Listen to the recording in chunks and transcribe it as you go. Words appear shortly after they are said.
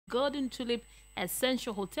Golden Tulip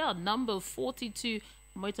Essential Hotel, number 42,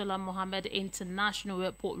 Murtala Mohammed International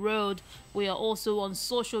Airport Road. We are also on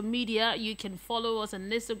social media. You can follow us on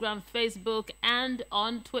Instagram, Facebook, and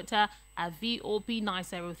on Twitter at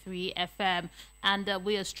VOP903FM. And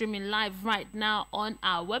we are streaming live right now on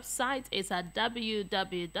our website. It's at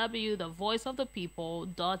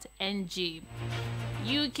www.thevoiceofthepeople.ng.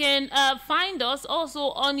 You can find us also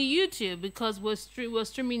on YouTube because we're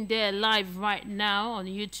streaming there live right now on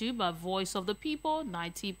YouTube at Voice of the People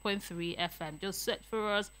 90.3 FM. Just search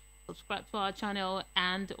for us, subscribe to our channel,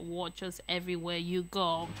 and watch us everywhere you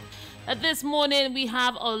go. This morning we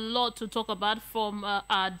have a lot to talk about from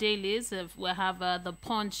our dailies. We have the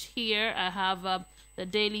Punch here. I have the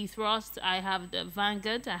Daily Thrust. I have the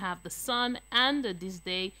Vanguard. I have the Sun and This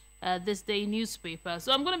Day newspaper.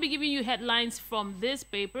 So I'm going to be giving you headlines from these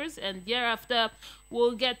papers, and thereafter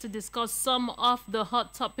we'll get to discuss some of the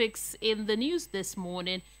hot topics in the news this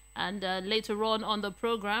morning. And later on the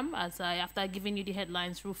program, after giving you the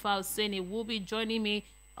headlines, Rufai Oseni will be joining me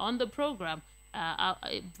on the program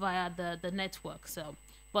via the network. So,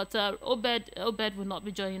 but Obed will not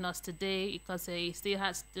be joining us today because he still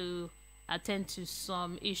has to attend to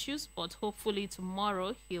some issues, but hopefully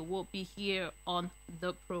tomorrow he will be here on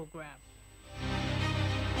the program.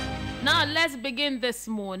 Now let's begin this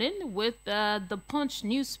morning with the Punch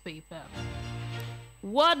newspaper.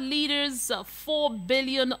 World leaders 4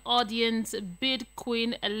 billion audience bid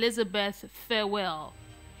Queen Elizabeth farewell.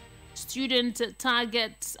 Student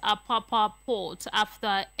targets Apapa port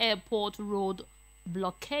after airport road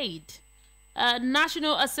blockade.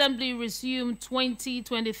 National Assembly resumed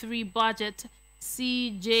 2023 budget,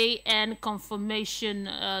 CJN confirmation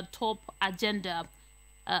top agenda.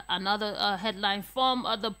 Another headline from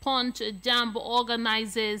the Punch: JAMB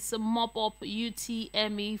organizes mop-up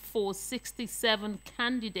UTME for 67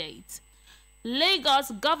 candidates.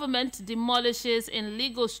 Lagos government demolishes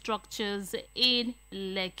illegal structures in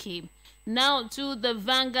Lekki. Now to the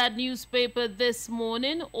Vanguard newspaper this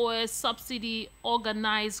morning. Oil subsidy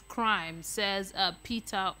organized crime, says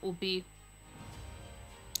Peter Obi.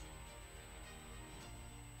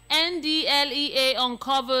 NDLEA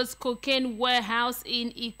uncovers cocaine warehouse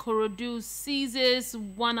in Ikorodu, seizes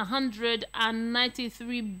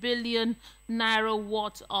 193 billion naira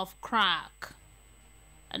worth of crack.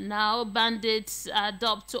 And now bandits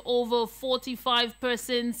adopt over 45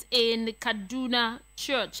 persons in Kaduna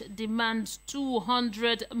church, demand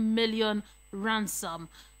 200 million ransom.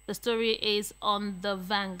 The story is on the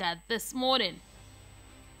Vanguard this morning.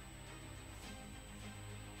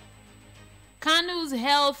 Kanu's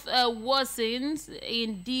health worsens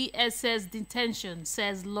in DSS detention,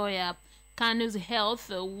 says lawyer. Kanu's health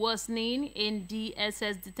worsening in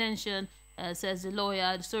DSS detention, says the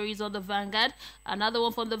lawyer. The story is on the Vanguard. Another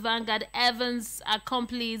one from the Vanguard: Evans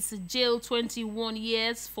accomplice jailed 21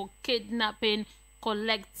 years for kidnapping,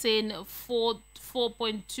 collecting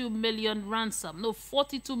 4.2 million ransom. No,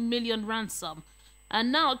 42 million ransom.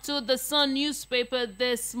 And now to the Sun newspaper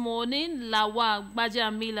this morning. Lawa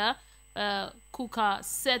Bajamila Kuka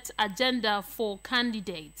set agenda for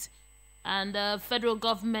candidates. And federal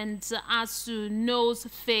government ASU knows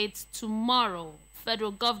fate tomorrow.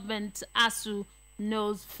 Federal government ASU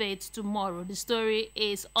knows fate tomorrow. The story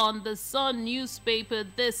is on the Sun newspaper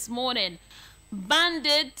this morning.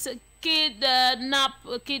 Bandits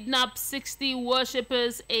kidnap 60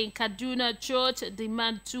 worshippers in Kaduna church,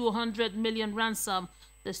 demand 200 million ransom.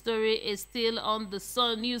 The story is still on the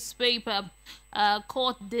Sun newspaper.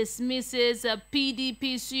 Court dismisses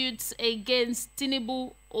PDP suits against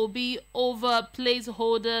Tinubu Obi over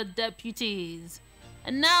placeholder deputies.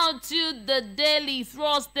 And now to the Daily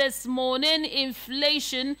Thrust this morning.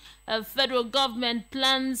 Inflation, federal government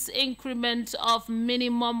plans increment of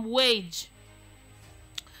minimum wage.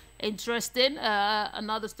 Interesting.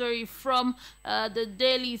 Another story from the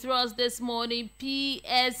Daily Thrust this morning.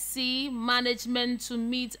 PSC management to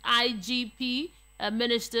meet IGP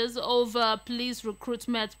ministers over police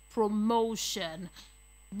recruitment promotion.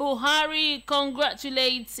 Buhari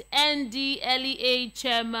congratulates NDLEA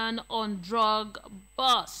chairman on drug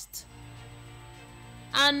bust.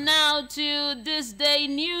 And now to This Day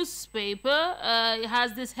newspaper. It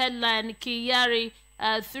has this headline: Kyari,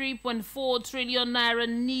 3.4 trillion naira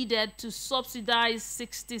needed to subsidize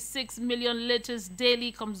 66 million liters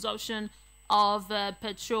daily consumption of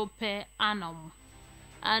petrol per annum.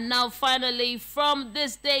 And now finally from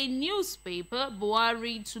This Day newspaper,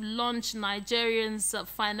 Buhari to launch Nigerians'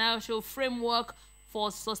 financial framework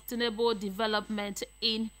for sustainable development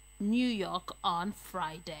in New York on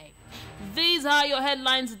Friday. These are your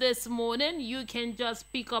headlines this morning. You can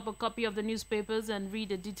just pick up a copy of the newspapers and read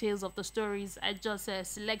the details of the stories. I just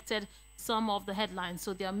selected some of the headlines,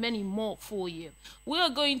 so there are many more for you. We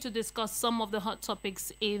are going to discuss some of the hot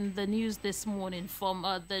topics in the news this morning from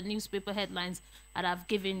the newspaper headlines that I've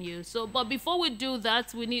given you. So, but before we do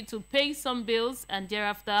that, we need to pay some bills, and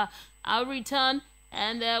thereafter I'll return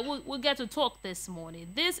and we'll get to talk this morning.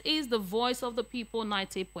 This is the Voice of the People,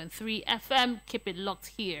 98.3 FM. Keep it locked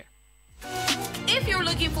here. If you're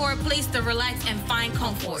looking for a place to relax and find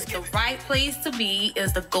comfort, the right place to be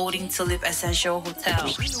is the Golden Tulip Essential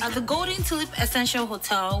Hotel. At the Golden Tulip Essential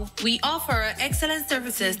Hotel, we offer excellent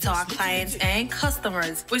services to our clients and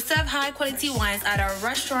customers. We serve high-quality wines at our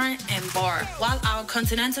restaurant and bar, while our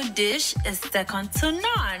continental dish is second to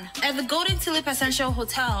none. At the Golden Tulip Essential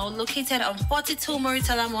Hotel, located on 42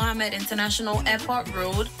 Muritala Mohammed International Airport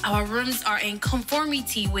Road, our rooms are in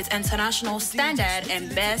conformity with international standard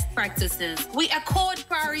and best practices. We accord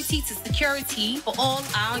priority to security for all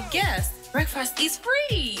our guests. Breakfast is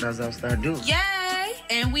free. That's how I do. Yay!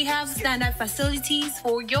 And we have standard facilities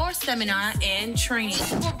for your seminar and training.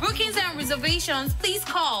 For bookings and reservations, please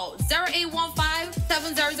call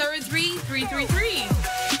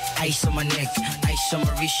 0815-7003-333. Ice on my neck, ice on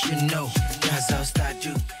my wrist, you know. That's how I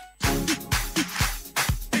do.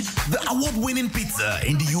 The award-winning pizza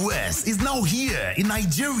in the US is now here in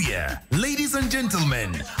Nigeria. Ladies and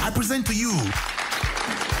gentlemen, I present to you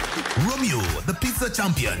Romeo, the pizza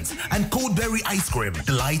champions, and cold berry ice cream,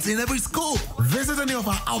 delights in every scoop. Visit any of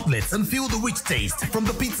our outlets and feel the rich taste from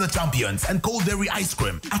the pizza champions and cold berry ice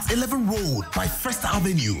cream at 11 Road by First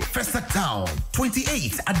Avenue, Festac Town,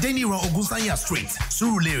 28 at Denira Ogunsanya Street,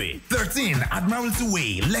 Surulere, 13 Admiralty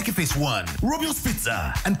Way, Lekki Phase 1. Romeo's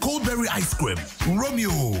Pizza and cold berry ice cream. Romeo,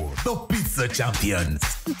 the pizza champions.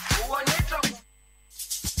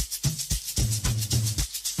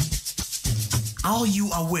 Are you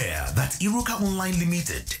aware that Iruka Online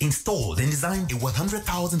Limited installed and designed a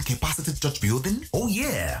 100,000 capacity church building? Oh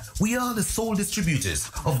yeah, we are the sole distributors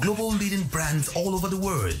of global leading brands all over the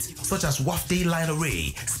world, such as Wafday Line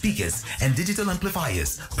Array, speakers and digital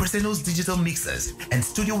amplifiers, Preseno's digital mixers and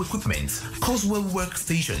studio equipment, Coswell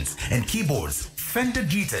workstations and keyboards, Fender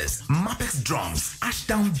guitars, Mapex drums,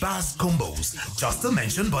 Ashdown bass combos, just to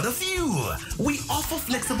mention but a few. We offer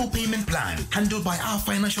flexible payment plan handled by our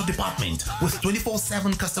financial department with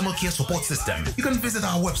 24/7 customer care support system. You can visit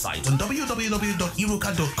our website on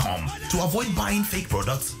www.iruka.com to avoid buying fake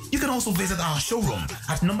products. You can also visit our showroom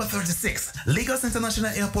at number 36 Lagos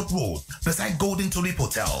International Airport Road beside Golden Tulip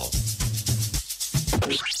Hotel.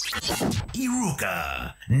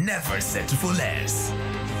 Iruka, never settle for less.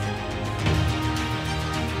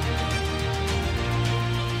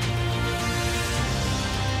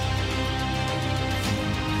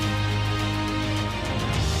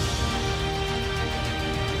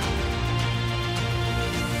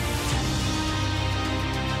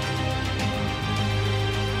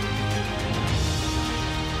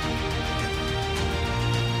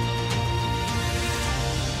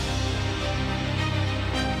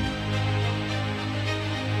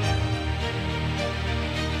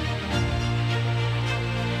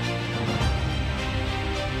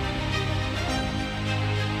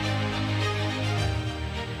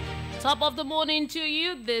 Top of the morning to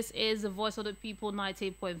you. This is the Voice of the People,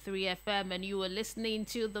 98.3 FM, and you are listening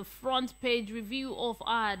to the front page review of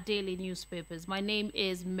our daily newspapers. My name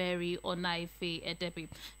is Mary Onaife Edebi.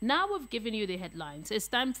 Now we've given you the headlines. It's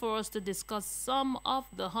time for us to discuss some of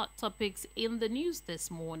the hot topics in the news this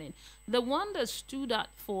morning. The one that stood out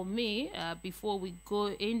for me before we go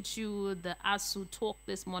into the ASU talk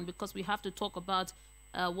this morning, because we have to talk about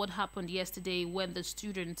what happened yesterday when the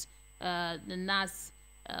students, the NAS,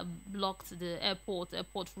 blocked the airport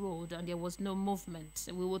road and there was no movement.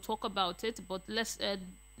 We will talk about it, but let's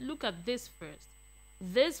look at this first.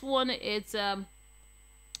 This one, it's the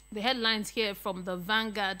headlines here from the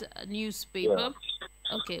Vanguard newspaper.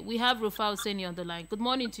 Yeah. Okay, we have Rufai Oseni on the line. Good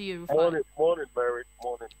morning to you, Rufai. Morning, Mary.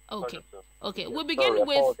 Morning. Okay. We'll begin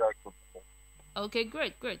with. Okay,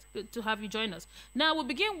 great. Good to have you join us. Now we'll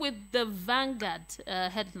begin with the Vanguard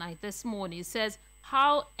headline this morning. It says,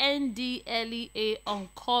 how NDLEA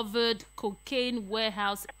uncovered cocaine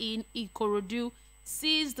warehouse in Ikorodu,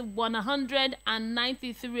 seized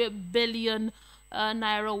 193 billion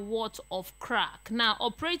naira worth of crack. Now,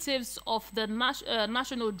 operatives of the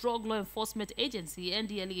National Drug Law Enforcement Agency,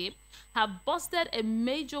 NDLEA, have busted a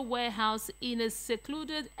major warehouse in a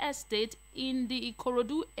secluded estate in the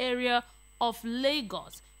Ikorodu area of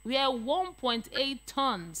Lagos, where 1.8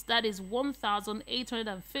 tons, that is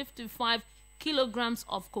 1,855 kilograms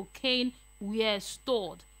of cocaine were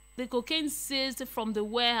stored. the cocaine seized from the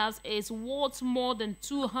warehouse is worth more than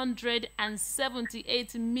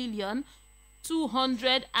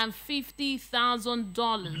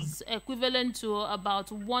 $278,250,000, equivalent to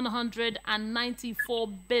about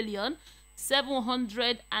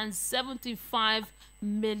 194,775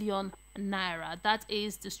 naira. That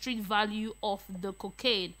is the street value of the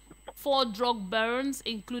cocaine. 4 drug barons,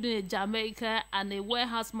 including a Jamaican and a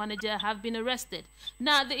warehouse manager, have been arrested.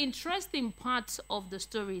 Now, the interesting part of the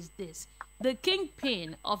story is this. The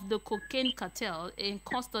kingpin of the cocaine cartel in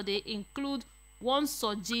custody include one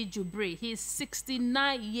Soji Jubri. He is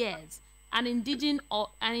 69 years, an indigenous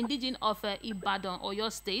of Ibadan, Oyo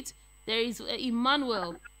State. There is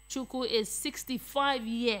Emmanuel Chukwu is 65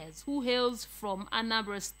 years, who hails from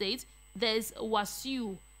Anambra State. There's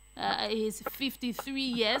Wasiu. He's 53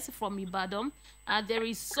 years from Ibadan. There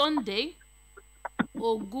is Sunday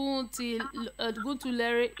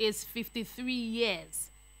Oguntulere is 53 years.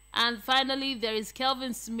 And finally, there is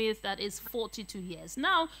Kelvin Smith that is 42 years.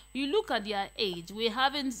 Now, you look at their age. We're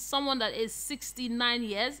having someone that is 69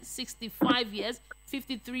 years, 65 years,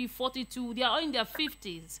 53, 42. They are all in their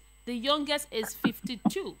 50s. The youngest is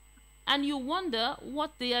 52. And you wonder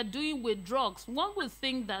what they are doing with drugs. One would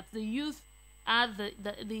think that the youth are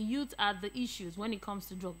the youth are the issues when it comes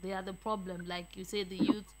to drugs. They are the problem. Like you say, the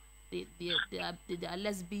youth, they are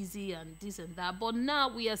less busy and this and that. But now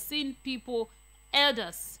we are seeing people,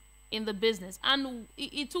 elders in the business, and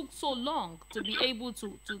it took so long to be able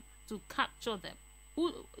to capture them.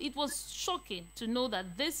 It was shocking to know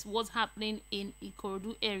that this was happening in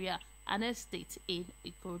Ikorodu area, an estate in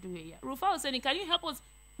Ikorodu area. Rufai Oseni, can you help us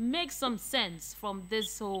make some sense from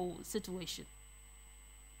this whole situation?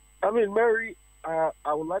 I mean, Mary, I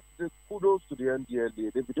would like to say kudos to the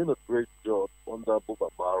NDLA. They've been doing a great job under Boba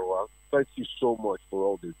Marwa. Thank you so much for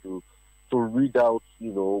all they do to read out,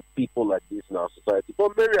 people like this in our society.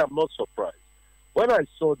 But Mary, I'm not surprised. When I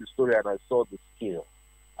saw the story and I saw the scale,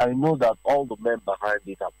 I know that all the men behind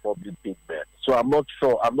it are probably big men. So I'm not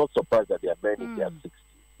surprised that they are men in their 60s.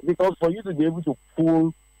 Because for you to be able to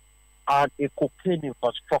pull a cocaine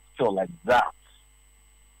infrastructure like that,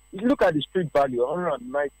 if you look at the street value,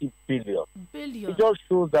 190 billion. It just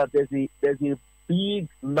shows that there's a big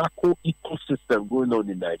narco ecosystem going on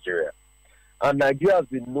in Nigeria. And Nigeria has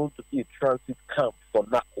been known to be a transit camp for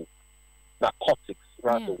narcotics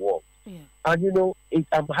around the world. Yeah. And,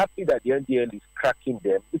 I'm happy that the NDL is cracking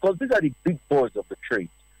them because these are the big boys of the trade.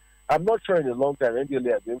 I'm not sure in a long time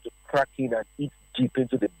NDL are going to crack in and eat deep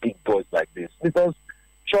into the big boys like this. Because,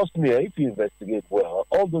 trust me, if you investigate well,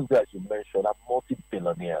 all those guys you mentioned are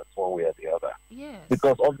multi-billionaires one way or the other. Yes.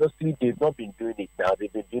 Because obviously they've not been doing it now.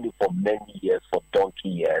 They've been doing it for many years, for donkey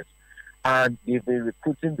years. And they've been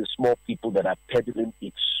recruiting the small people that are peddling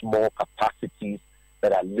its small capacities,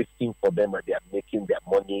 that are lifting for them, and they are making their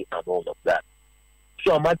money and all of that.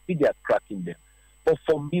 So I'm happy they are cracking them. But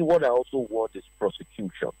for me, what I also want is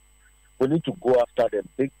prosecution. We need to go after them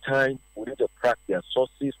big time. We need to crack their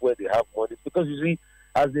sources where they have money. Because you see,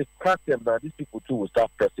 as they crack them now, these people too will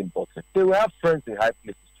start pressing buttons. They will have friends in high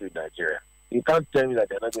places too in Nigeria. You can't tell me that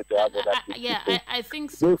they're not going to have other people. Yeah, I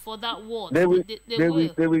think so. For that word, they will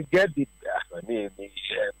get the.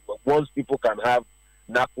 Once people can have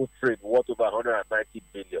narco trade worth over 190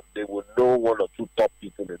 billion, they will know one or two top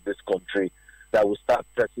people in this country that will start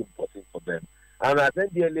pressing buttons for them. And as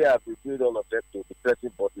NDLA have reviewed all of them to be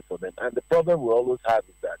pressing buttons for them. And the problem we always have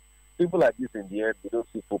is that people like this, in the end, we don't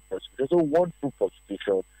see full prosecution. So we want full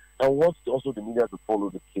prosecution and want also the media to follow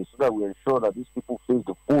the case so that we ensure that these people face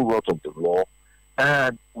the full wrath of the law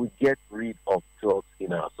and we get rid of drugs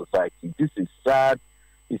in our society. This is sad.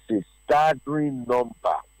 It's a staggering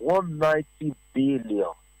number. 190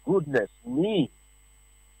 billion. Goodness me.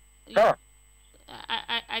 Yeah.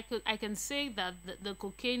 I can say that the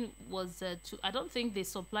cocaine was I don't think they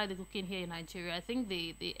supply the cocaine here in Nigeria. I think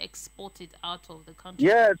they export it out of the country.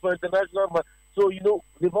 Yes, for international. So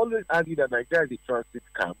they've always argued that Nigeria is a transit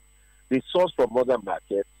camp. They source from other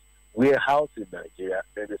markets, warehouse in Nigeria,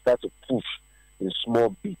 then they start to push in small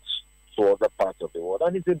bits to other parts of the world.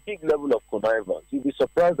 And it's a big level of connivance. You'll be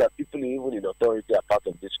surprised that people even in authority are part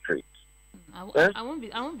of this trade. I won't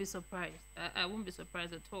be surprised. I won't be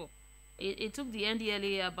surprised at all. It took the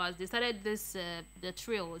NDLA about, they started this the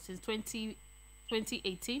trail since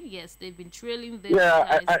 2018. Yes, they've been trailing this.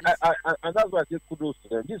 Yeah, and that's why I say kudos to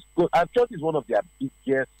them. I'm sure it's one of their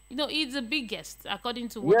biggest. It's the biggest according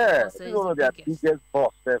to what. Yeah, it's one of their biggest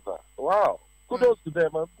boss ever. Wow, kudos to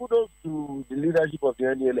them, and kudos to the leadership of the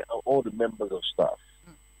NDLA and all the members of staff.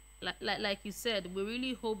 Like you said, we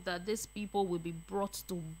really hope that these people will be brought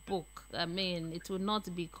to book. I mean, it will not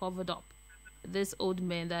be covered up. these old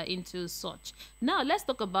men that are into such. Now, let's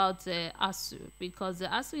talk about ASU, because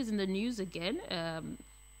ASU is in the news again.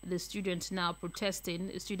 The students now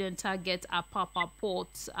protesting. Student target Apapa Port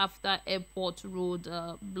after airport road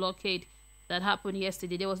blockade that happened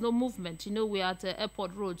yesterday. There was no movement. You know, we're at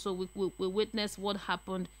airport road, so we witnessed what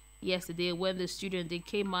happened yesterday when the students, they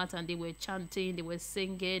came out and they were chanting, they were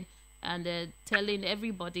singing, and telling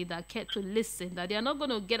everybody that cared to listen that they are not going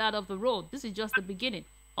to get out of the road. This is just the beginning.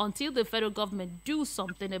 Until the federal government do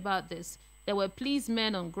something about this. There were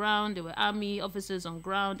policemen on ground, there were army officers on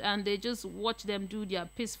ground, and they just watched them do their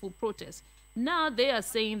peaceful protest. Now they are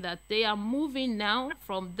saying that they are moving now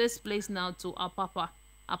from this place now to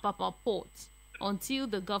Apapa Port until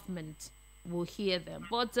the government will hear them.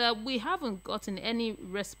 But we haven't gotten any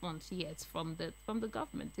response yet from the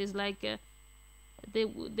government. It's like they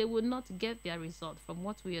will not get their result from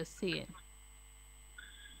what we are seeing.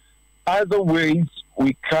 Either ways,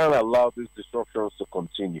 we can't allow these disruptions to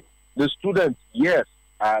continue. The students, yes,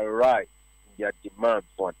 are right in their demand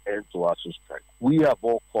for an end to ASU strike. We have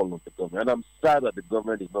all called on the government, and I'm sad that the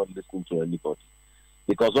government is not listening to anybody.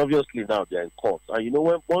 Because obviously now they're in court. And you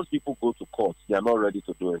know, once people go to court, they are not ready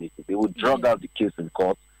to do anything. They will drag out the case in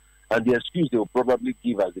court, and the excuse they will probably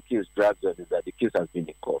give as the case drags on is that the case has been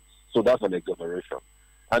in court. So that's an exoneration.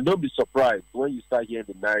 And don't be surprised when you start hearing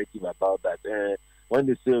the narrative about that. When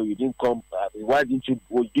they say, oh, you didn't come, why didn't you,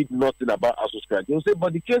 you did nothing about ASU strike? They'll say,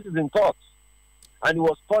 but the case is in court. And it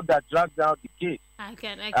was court that dragged out the case. I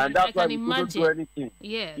can couldn't do anything.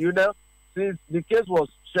 Yes. You know, since the case was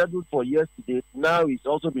scheduled for yesterday, now it's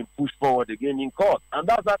also been pushed forward again in court. And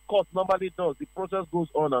that's what court normally does. The process goes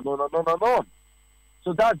on and on and on and on.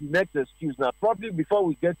 So that's the next excuse. Now, probably before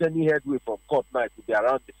we get any headway from court now, it will be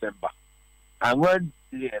around December. And when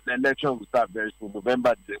the election will start very soon,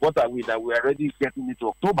 November, what are we now? We're already getting into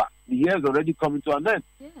October. The year is already coming to an end.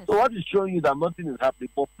 Yes. So what is showing you that nothing is happening?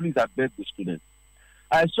 But please, I beg the students.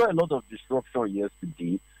 I saw a lot of disruption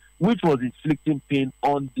yesterday, which was inflicting pain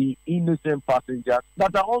on the innocent passengers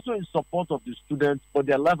that are also in support of the students, but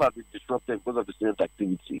their life has been disrupted because of the student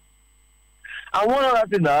activity. And one other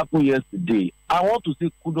thing that happened yesterday, I want to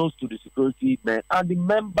say kudos to the security men and the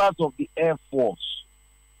members of the Air Force.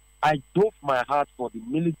 I dove my heart for the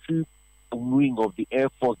military wing of the Air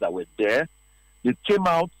Force that were there. They came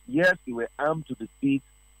out, yes, they were armed to the teeth,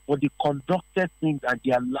 but they conducted things and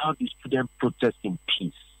they allowed the student protest in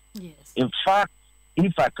peace. Yes. In fact,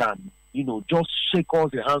 if I can, just shake all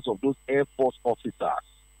the hands of those Air Force officers,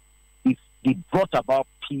 if they brought about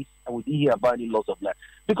peace, I would hear about any loss of life.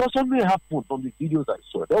 Because something happened from the videos I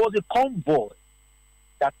saw. There was a convoy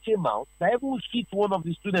that came out that even hit one of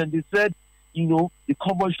the students. They said, the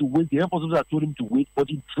convoy should wait. The Air Force officer told him to wait, but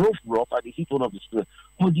he drove rough and he hit one of the students.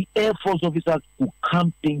 But the Air Force officers could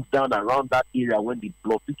calm things down around that area when they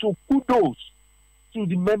blocked it. So kudos to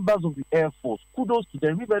the members of the Air Force. Kudos to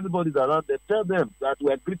them. If anybody's around them, tell them that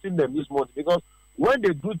we are greeting them this morning. Because when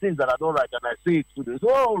they do things that are not right, and I say it to them,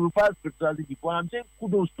 Rufai spirituality before, I'm saying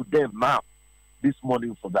kudos to them now, this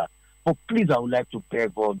morning for that. But please, I would like to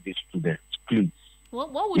beg all these students, please.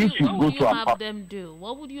 What would you have them do?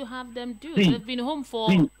 What would you have them do? They've been home for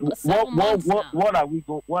 7 months now. What are we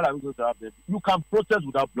going to have them do? You can protest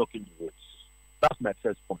without blocking the roads. That's my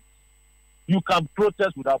first point. You can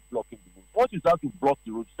protest without blocking the roads. Once you start to block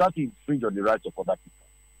the roads, you start to infringe on the rights of other people.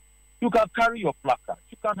 You can carry your placard.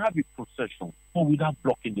 You can have a procession, but without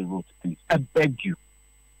blocking the roads, please. I beg you.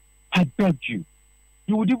 I beg you.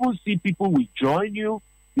 You would even see people will join you.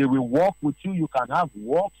 They will walk with you. You can have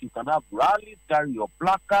walks. You can have rallies. Carry your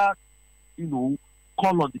placard.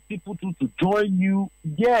 Call on the people to join you.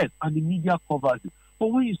 Yes, and the media covers it. But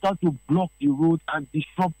when you start to block the road and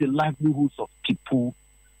disrupt the livelihoods of people,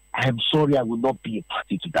 I am sorry, I will not be a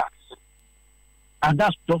party to that. And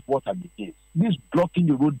that's just what I'm against. This blocking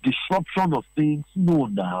the road, disruption of things, no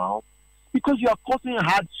now. Because you are causing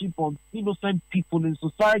hardship on innocent people in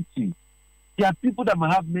society. There are people that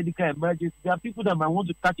might have medical emergency. There are people that might want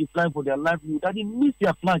to catch a flight for their livelihood and they missed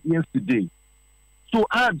their flight yesterday. So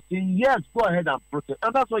I'm saying, yes, go ahead and protest.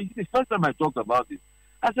 And that's why the first time I talked about this,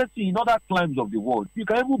 I said, see, in other climes of the world, you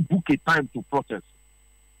can even book a time to protest.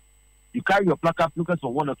 You carry your placard, protest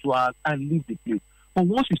for 1 or 2 hours and leave the place. But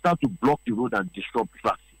once you start to block the road and disrupt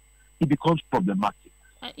traffic, it becomes problematic.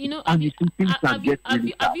 Have you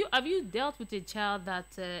dealt with a child that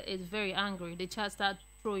is very angry? The child starts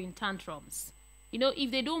throwing tantrums.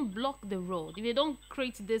 If they don't block the road, if they don't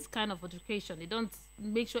create this kind of altercation, they don't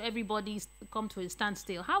make sure everybody come to a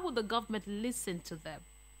standstill, how would the government listen to them?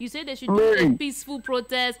 You say they should do a peaceful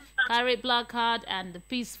protest, carry placard, and the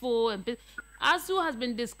peaceful. ASU has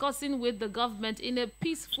been discussing with the government in a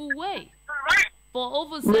peaceful way. For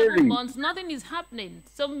over Mary. 7 months, nothing is happening.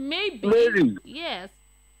 So maybe, Mary. yes.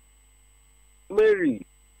 Mary,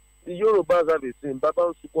 the Yorubas have a saying,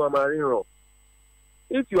 Baba Nsuku Amariro.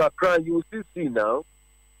 If you are crying, you will still see now.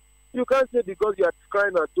 You can't say because you are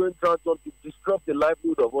crying and doing transport to disrupt the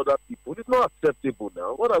livelihood of other people. It's not acceptable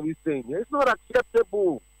now. What are we saying here? It's not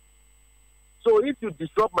acceptable. So if you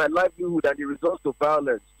disrupt my livelihood and it results to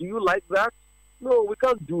violence, do you like that? No, we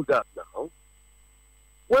can't do that now.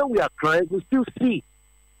 When we are crying, we still see.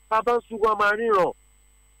 Baba Nsuku Amariro.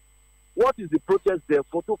 What is the protest there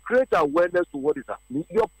for? To create awareness to what is happening.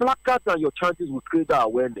 Your placards and your chances will create that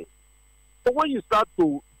awareness. But when you start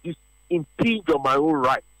to impinge on my own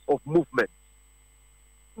rights of movement,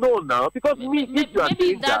 no, now, because maybe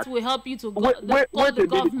that will help you to call the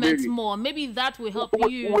government more. Maybe that will help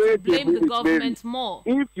you to blame the government more.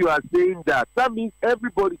 If you are saying that, that means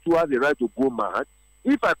everybody too has a right to go mad.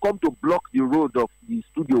 If I come to block the road of the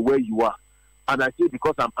studio where you are, and I say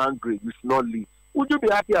because I'm angry, you should not leave, would you be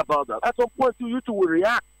happy about that? At some point, you two will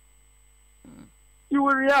react. You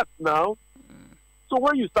will react now. So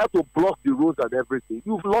when you start to block the roads and everything,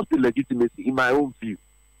 you've lost the legitimacy, in my own view.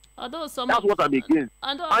 That's what I'm against.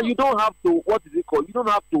 And you don't have to, what is it called? You don't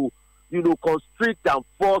have to, constrict and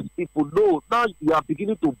force people. No, now you are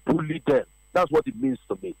beginning to bully them. That's what it means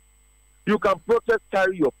to me. You can protest,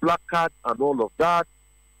 carry your placard and all of that.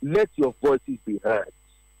 Let your voices be heard.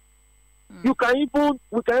 We can even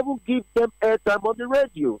give them airtime on the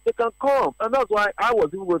radio. They can come. And that's why I was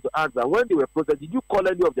even going to ask that when they were protesting, did you call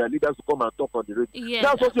any of their leaders to come and talk on the radio? Yeah,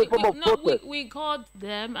 that's also a form of protest. We called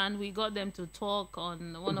them and we got them to talk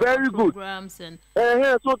on one of our programs. And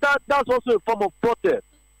so that's also a form of protest.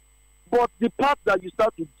 But the part that you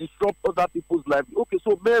start to disrupt other people's lives. Okay,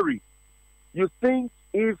 so Mary, you think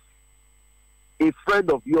if a friend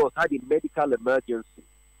of yours had a medical emergency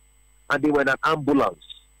and they were in an ambulance,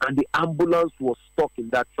 and the ambulance was stuck in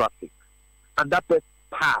that traffic, and that person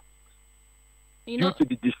passed due to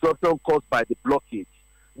the disruption caused by the blockage,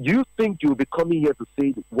 do you think you'll be coming here to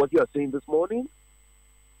say what you are saying this morning?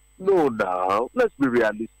 No, now. Let's be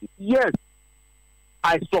realistic. Yes,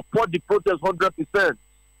 I support the protest 100%.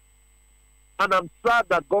 And I'm sad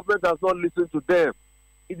that government has not listened to them.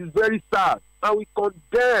 It is very sad. And we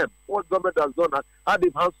condemn what government has done and how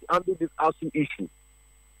they've handled this ASU issue.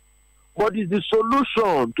 But is the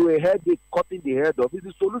solution to a headache cutting the head off? Is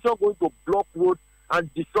the solution going to block roads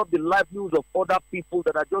and disrupt the livelihoods of other people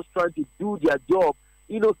that are just trying to do their job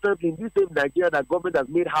innocently in this same Nigeria that government has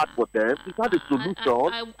made hard for them? Is that the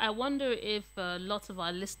solution? I wonder if lots of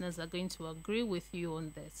our listeners are going to agree with you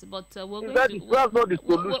on this. But that's not the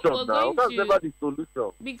solution now. That's never the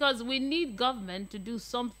solution. Because we need government to do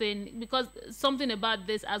something about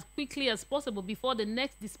this as quickly as possible before the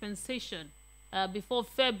next dispensation. Before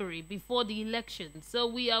February, before the election, so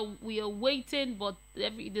we are waiting. But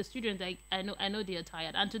the students, I know they are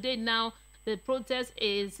tired. And today now the protest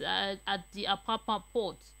is at the Apapa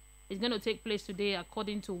port. It's going to take place today,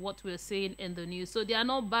 according to what we're seeing in the news. So they are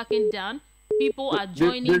not backing down. People are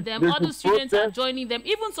joining them. Other students are joining them.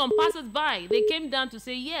 Even some passers-by, they came down to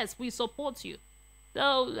say, yes, we support you.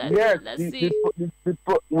 So let's see.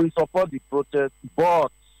 We support the protest, but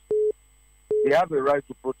they have a right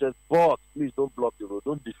to protest, but please don't block the road.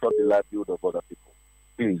 Don't disrupt the livelihood of other people.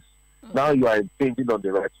 Please. Okay. Now you are impinging on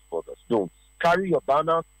the rights of others. Don't. Carry your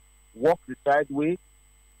banners, walk the side way,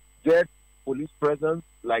 get police presence,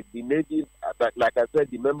 like the Navy, like I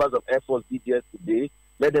said, the members of Air Force did yesterday.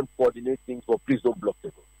 Let them coordinate things, but please don't block the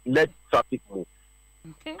road. Let traffic move.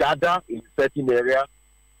 Okay. Gather in a certain area,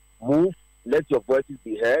 move, let your voices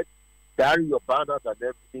be heard, carry your banners and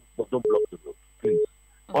everything, but don't block the road. Please.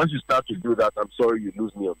 Once you start to do that, I'm sorry you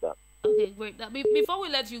lose me on that. Okay, great. Before we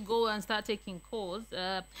let you go and start taking calls,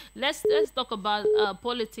 let's talk about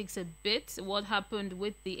politics a bit. What happened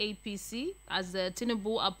with the APC as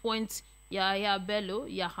Tinubu appoints Yahaya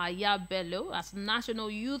Bello as National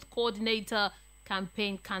Youth Coordinator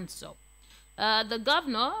Campaign Council. The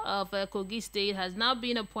governor of Kogi State has now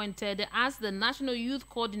been appointed as the National Youth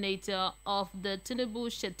Coordinator of the Tinubu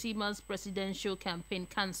Shetima's Presidential Campaign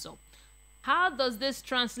Council. How does this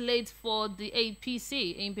translate for the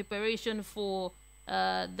APC in preparation for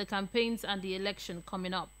the campaigns and the election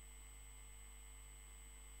coming up?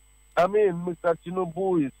 I mean, Mr.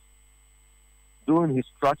 Tinubu is doing his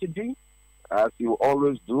strategy, as he will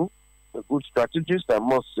always do. A good strategist, I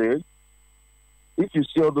must say. If you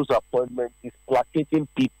see all those appointments, he's placating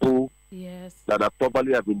people that are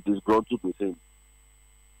probably have been disgruntled with him.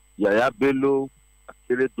 Yaya Bello,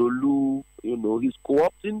 Akere Dolu, he's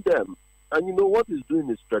co-opting them. And what he's doing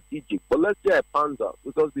is strategic. But let's say it pans out,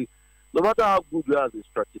 because the No matter how good you are as a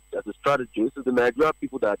strategist, it's the Nigerian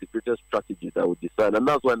people that are the greatest strategists that will decide. And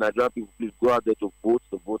that's why Nigerian people, please go out there to vote.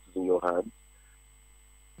 The vote is in your hands.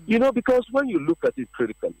 You know, because when you look at it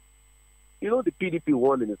critically, you know, the PDP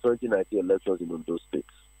won in the 2019 elections in Ondo State,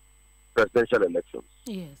 presidential elections.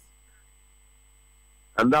 Yes.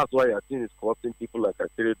 And that's why you're seeing it's corrupting people like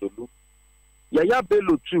Akere Dolu. Yaya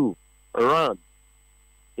Bello, too, ran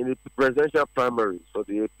in the presidential primaries for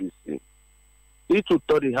the APC. He too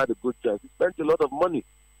thought he had a good chance. He spent a lot of money,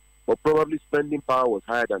 but probably spending power was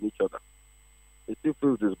higher than each other. He still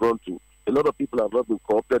feels it's gone to. A lot of people have not been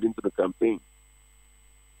co-opted into the campaign.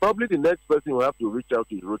 Probably the next person will have to reach out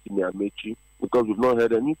to is Rotimi Amechi, because we've not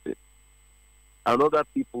heard anything. And other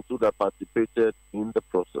people too that participated in the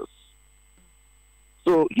process.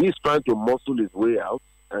 So he's trying to muscle his way out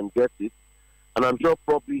and get it. And I'm sure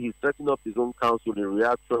probably he's setting up his own council in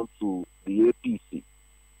reaction to the APC.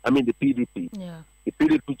 I mean the PDP. Yeah. The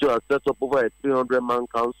PDP too has set up over a 300-man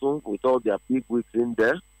council with all their big wigs in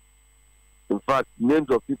there. In fact, names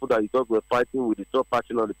of people that you thought were fighting with the top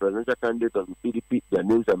action on the presidential candidate of the PDP, their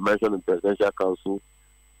names are mentioned in the presidential council.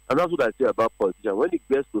 And that's what I say about politicians. When it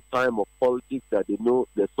gets to time of politics that they know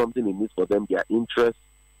there's something in this for them, their interest,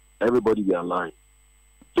 everybody will align.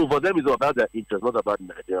 So for them, it's about their interest, not about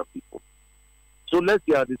the Nigerian people. So let's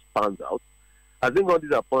see how this pans out. I think all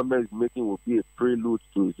these appointments he's making will be a prelude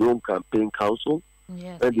to his own campaign council.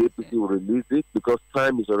 Yes, And the APC will release it because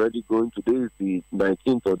time is already going. Today is the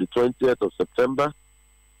 19th or the 20th of September.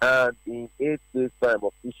 And in 8 days' time,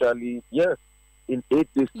 officially, yes, in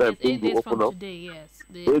 8 days' time, things will open up. Today, yes.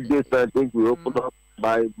 8 days' time, things will open up.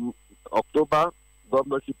 By October,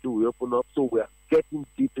 governorship too will open up. So we are getting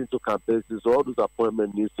deep into campaigns. So all those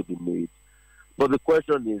appointments needs to be made. But the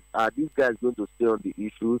question is, are these guys going to stay on the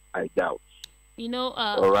issues? I doubt. You know,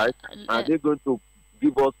 all right. Are they going to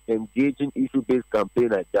give us engaging issue-based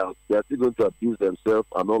campaign? I doubt. They are still going to abuse themselves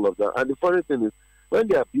and all of that. And the funny thing is, when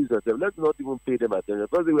they abuse themselves, let's not even pay them attention.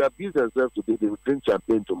 Because they will abuse themselves today, they will drink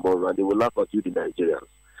champagne tomorrow, and they will laugh at you, the Nigerians.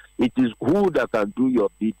 It is who that can do your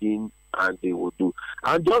bidding, and they will do.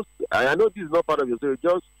 And just, I know this is not part of your story,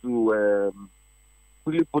 just to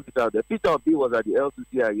quickly put it out there. Peter Obi was at the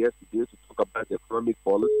LCCI yesterday to talk about economic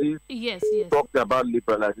policies. Yes. Talked about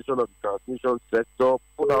liberalization of the transmission sector,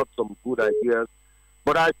 put out some good ideas.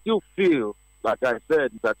 But I still feel, like I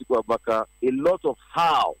said, Atiku Abubakar, a lot of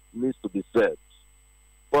how needs to be said.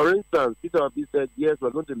 For instance, Peter Obi said, yes, we're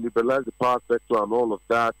going to liberalize the power sector and all of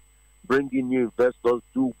that, bring in new investors,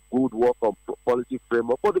 do good work on policy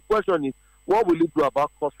framework. But the question is, what will it do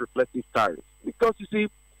about cost-reflective tariffs? Because, you see,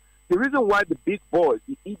 the reason why the big boys,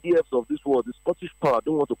 the EDFs of this world, the Scottish power,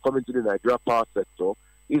 don't want to come into the Nigeria power sector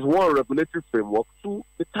is one, regulatory framework, two,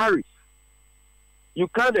 the tariff. You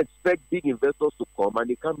can't expect big investors to come and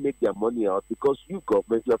they can't make their money out because you,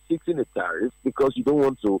 government, you're fixing a tariff because you don't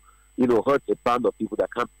want to, hurt a band of people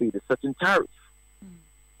that can't pay the certain tariff.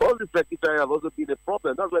 All the tariff have also been a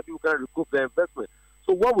problem. That's why people can't recoup their investment.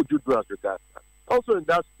 So what would you do as regards that? Also in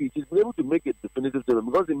that speech, he's been able to make a definitive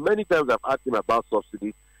statement because in many times I've asked him about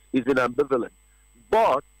subsidies, he's been ambivalent.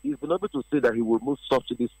 But he's been able to say that he will remove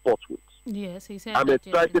subsidies forthwith. Yes, he said I'm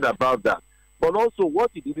excited about that. But also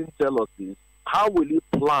what he didn't tell us is, how will he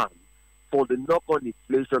plan for the knock-on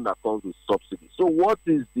inflation that comes with subsidies? So what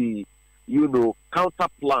is the, counter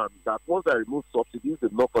plan that once I remove subsidies, the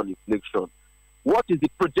knock-on inflation? What is the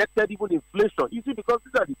projected even inflation? You see, because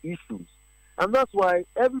these are the issues. And that's why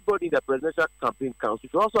everybody in the presidential campaign council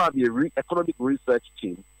should also have a economic research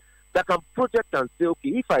team that can project and say, okay,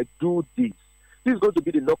 if I do this, this is going to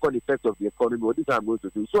be the knock-on effect of the economy, or this is what I'm going to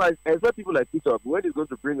do. So I said people like Peter, when he's going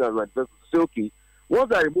to bring out investors to say, okay,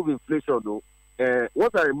 once I remove inflation,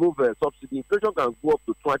 once I remove subsidy, inflation can go up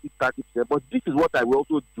to 20-30%. But this is what I will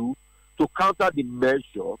also do to counter the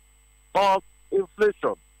measure of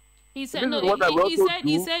inflation. He said,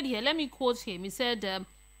 he said here, let me quote him. He said,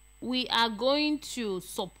 we are going to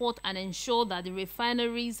support and ensure that the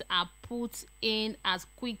refineries are put in as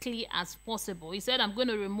quickly as possible. He said, I'm going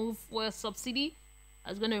to remove fuel subsidy. I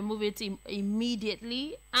was going to remove it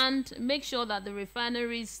immediately and make sure that the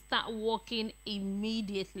refineries start working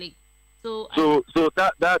immediately. So those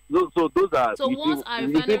are. So once our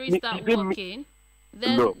refineries start working,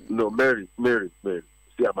 then Mary.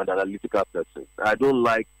 See, I'm an analytical person. I don't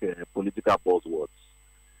like political buzzwords.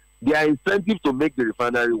 There are incentives to make the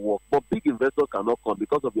refinery work, but big investors cannot come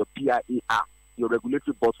because of your PIA Act, your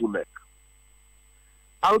regulatory bottleneck.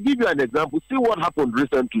 I'll give you an example. See what happened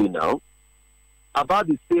recently now about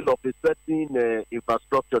the sale of a certain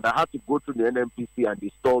infrastructure that had to go through the NMPC and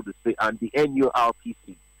install the sale, and the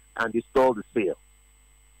NURPC and install the sale.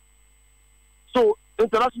 So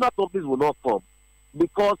international companies will not come.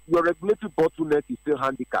 because your regulatory bottleneck is still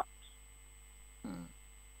handicapped.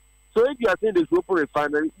 So if you are saying there's open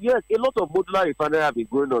refinery, yes, a lot of modular refineries have been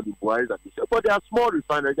going on in Buhari's administration, but they are small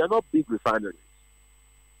refineries, they are not big refineries.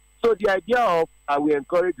 So the idea of we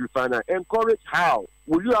encourage refinery, encourage how?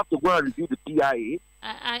 Will you have to go and review the PIA?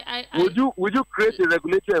 Would you create a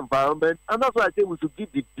regulatory environment? And that's why I say we should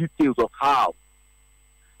give the details of how.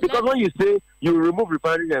 Because when you say you will remove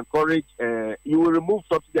refineries and encourage, you will remove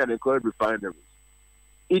subsidy and encourage refineries,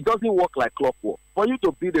 it doesn't work like clockwork. For you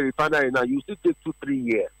to build a refinery now, you still take 2-3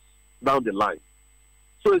 years down the line.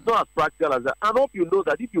 So it's not as practical as that. I hope you know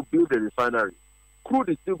that if you build a refinery, crude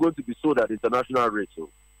is still going to be sold at international rates.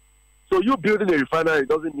 So you building a refinery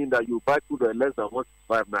doesn't mean that you buy crude at less than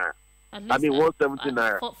 165 naira. I mean 170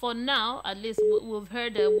 naira. For now, at least we've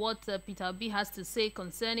heard what Peter B has to say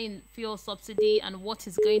concerning fuel subsidy and what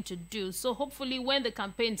he's going to do. So hopefully when the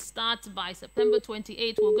campaign starts by September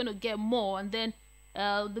 28th, we're going to get more, and then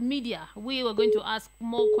the media, we were going to ask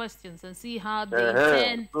more questions and see how they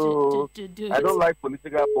intend to do it. I don't like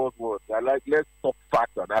political buzzwords. I like, let's talk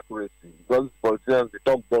facts and accuracy. Because politicians, they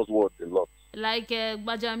talk buzzwords a lot. Like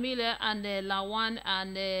Bajamile and Lawan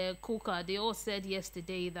and Kuka, they all said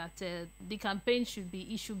yesterday that the campaign should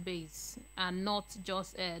be issue-based and not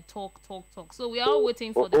just talk. So we are all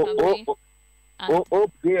waiting for the campaign.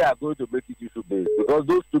 Hope they are going to make it issue-based, because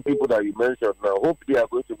those two people that you mentioned now, hope they are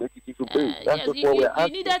going to make it issue-based. Yes, you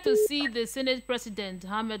needed to see the Senate President,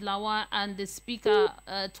 Ahmed Lawan, and the Speaker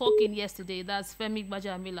talking yesterday, that's Femi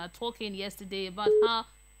Bajamila, talking yesterday about how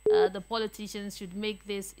the politicians should make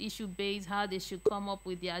this issue-based, how they should come up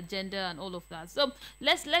with the agenda and all of that. So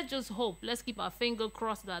let's just hope, let's keep our finger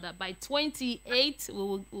crossed that by 28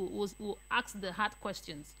 we'll ask the hard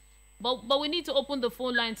questions. But we need to open the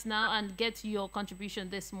phone lines now and get your contribution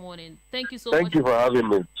this morning. Thank you so much. Thank you for having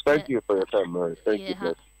me. Thank you for your time, Mary. Thank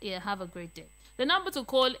you. Have a great day. The number to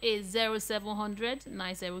call is 0700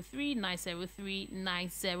 903 903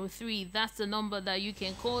 903. That's the number that you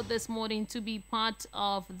can call this morning to be part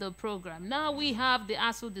of the program. Now we have the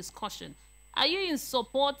ASU discussion. Are you in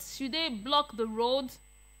support? Should they block the road?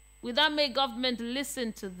 Will that make government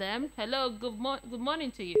listen to them? Hello, good morning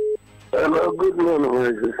to you. Hello, good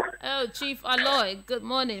morning. Oh, Chief Aloy, good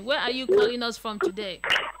morning. Where are you calling us from today?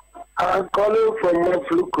 I'm calling from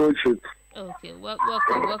Maflu Coaches. Okay,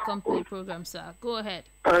 welcome to the program, sir. Go ahead.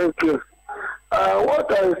 Thank you.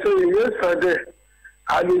 What I was saying yesterday,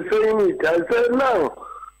 I've been saying it. I said now,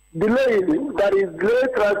 delaying, that is delay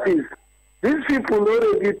practice. These people not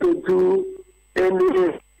ready to do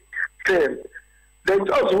anything. They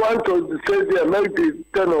just want to say they make the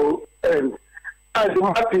tunnel end. And the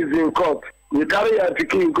matter is in court. You carry your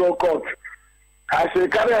ticket, go court. As you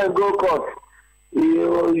carry and go court,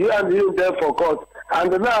 you and him there for court.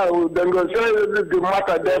 And now they go say the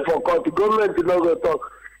matter there for court. The government is not going to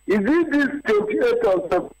talk. Is it this 28th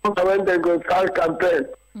of September when they go start campaign?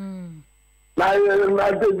 Now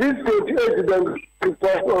this 28th then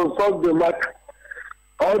solve the matter.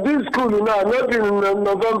 Or this school now, not in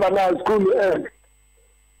November now, school end.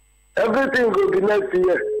 Everything will be next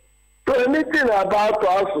year. So anything about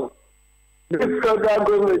us, this federal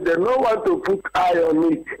government, they don't want to put eye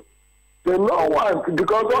on it. They don't want,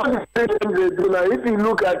 because all the things they do now, if you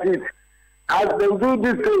look at it, as they do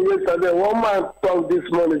this thing yesterday, one man talked this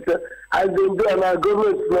morning, said, as they do, and our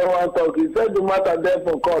government no one talk. He said the matter there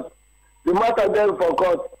for court. The matter there for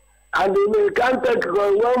court. And they can't take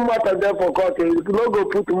one matter there for court. He not go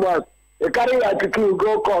put mouth. They carry a ticket,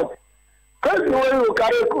 go court. First when you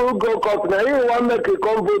carry go court now, you want to make a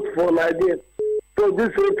come vote for Nigeria. So this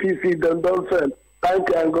APC don't fail. Thank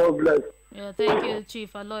you and God bless. Yeah, thank you,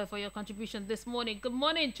 Chief Aloy, for your contribution this morning. Good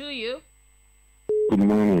morning to you. Good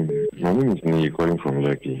morning. My name is Nii, calling from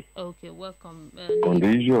Lekki. Okay, welcome. On the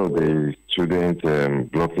issue of the student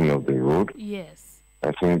blocking of the road, yes,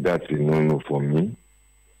 I think that's a no-no for me.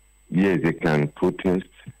 Yes, they can protest,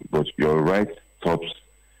 but your right stops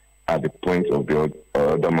at the point of the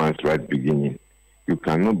other man's right beginning. You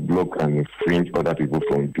cannot block and infringe other people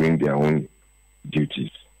from doing their own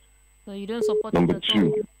duties. So you don't support Number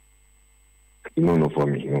two, no for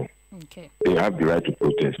me, no. Okay. They have the right to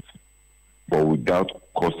protest, but without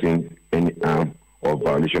causing any harm or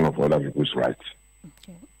violation of other people's rights.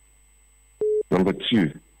 Okay. Number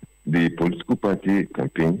two, the political party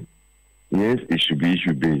campaign, yes, it should be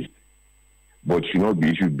issue-based, but should not be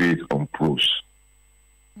issue-based on pros.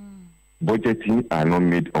 Budgeting are not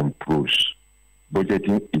made on pros.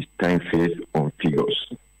 Budgeting is time-based on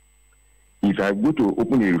figures. If I go to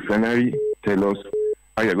open a refinery, tell us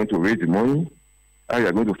how you're going to raise the money, how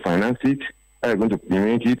you're going to finance it, how you're going to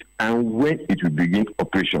implement it, and when it will begin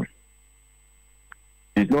operation.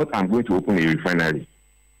 It's not, I'm going to open a refinery.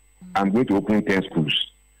 I'm going to open 10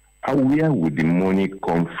 schools. Where will the money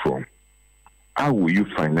come from? How will you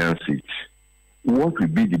finance it? What will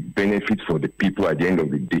be the benefit for the people at the end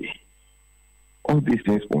of the day? All these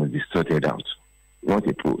things must be sorted out, not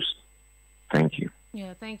a post. Thank you.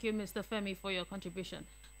 Yeah, thank you, Mr. Femi, for your contribution.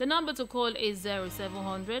 The number to call is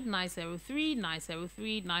 0700 903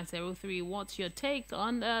 903 903. What's your take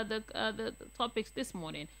on the topics this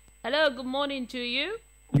morning? Hello, good morning to you.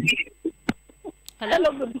 Hello,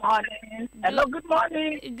 good morning. Hello, good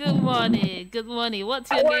morning. Good morning. Good morning. What's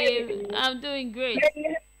your name? I'm doing great.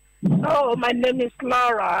 Oh, my name is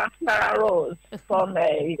Clara Rose from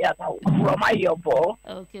Ayobo.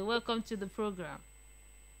 Okay, welcome to the program.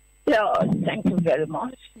 Yeah, thank you very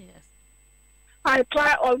much. Yes. I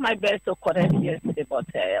tried all my best to connect yesterday, but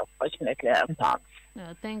unfortunately I'm not.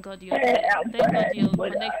 Thank God you connect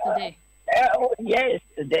today. Yes,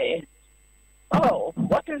 today. Oh,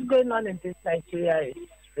 what is going on in this Nigeria is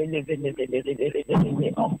really, really, really, really, really,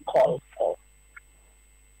 really uncalled for.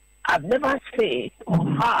 I've never seen or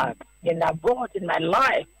heard in abroad in my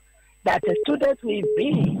life that a student will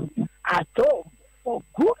be at home for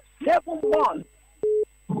good 7 months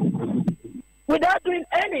without doing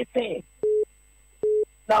anything.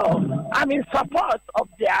 No, I'm in support of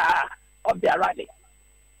their rally.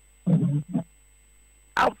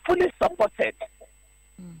 I'm fully supported.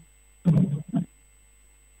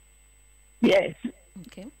 Yes.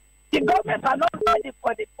 Okay. The government are not ready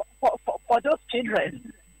for those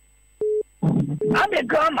children. I'm a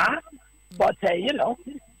grandma, but you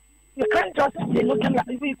can't just be looking at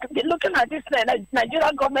this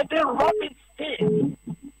Nigerian government doing rubbish things.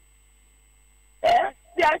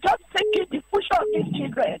 They are just taking the future of these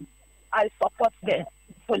children. I support them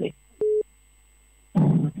fully.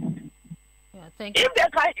 Yeah, thank you. If they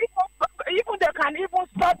can even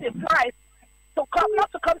stop the price not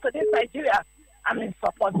to come to this Nigeria, I'm in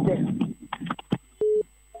support them.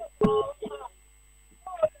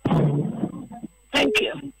 Thank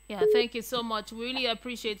you. Yeah, thank you so much. Really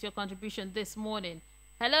appreciate your contribution this morning.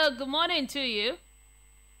 Hello, good morning to you.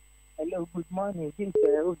 Hello, good morning. This is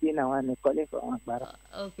Ubi Nawani calling from Akbara.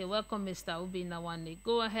 Okay, welcome, Mr. Ubi Nawani.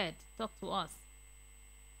 Go ahead, talk to us.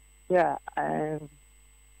 Yeah,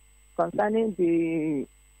 concerning the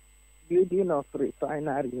building of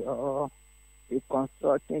refinery or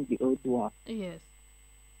reconstructing the old one. Yes.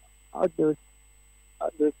 All those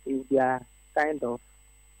things, they are kind of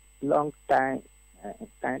long time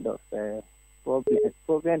kind of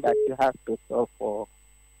problem that you have to solve for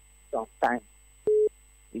some time.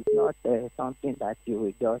 It's not something that you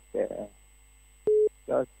will just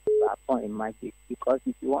happen in magic, because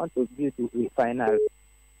if you want to build a refinery,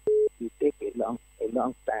 it take a long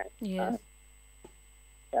time. Yes.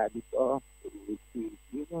 Before we see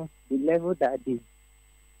even the level that the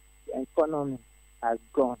economy has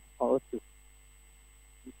gone also,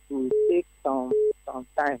 it will take some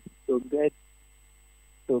time to get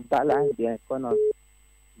to balance the economy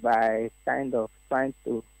by kind of trying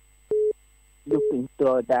to look into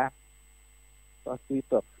other sources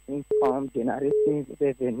of income, generating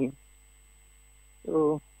revenue.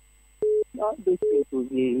 So all these things will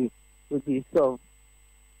be solved,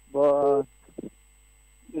 but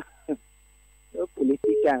no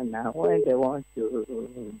politician now, when they want to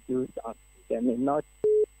do something,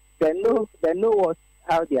 they know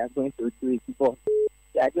how they are going to do it, but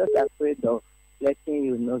they are just afraid of letting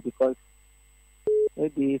you know, because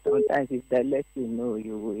maybe sometimes if they let you know,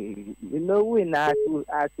 we now,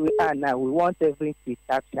 as we are now, we want everything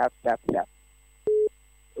sharp.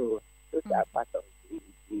 So those are part of it.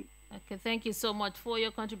 Okay, thank you so much for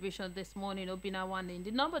your contribution this morning, Obinawani.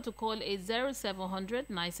 The number to call is 0700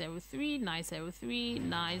 903 903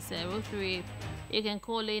 903. You can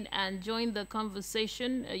call in and join the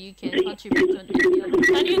conversation. You can contribute on any other.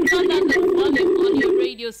 Can you turn down the volume on your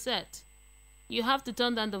radio set? You have to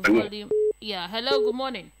turn down the volume. Yeah, hello, good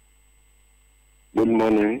morning. Good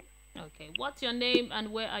morning. Okay, what's your name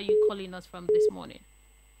and where are you calling us from this morning?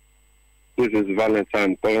 This is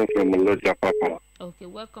Valentine calling from Oloja, Papa. Okay,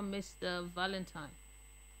 welcome, Mr. Valentine.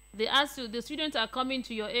 They asked you, the students are coming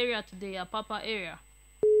to your area today, your Papa area.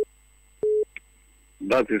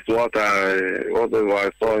 That is what I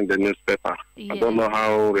saw in the newspaper. Yeah. I don't know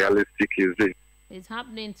how realistic is it. It's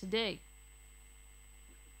happening today.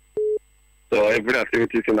 So every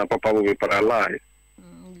activity in Apapa will be paralyzed.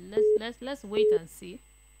 Let's wait and see.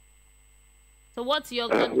 So what's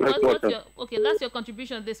your okay? That's your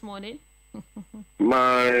contribution this morning.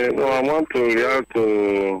 I want to react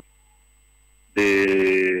to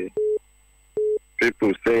the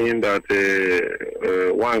people saying that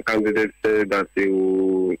one candidate said that he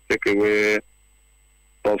will take away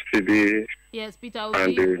subsidy. Yes, Peter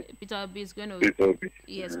Obi is going to.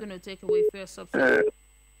 Yes, going to take away fuel subsidy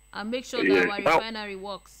and make sure that our refinery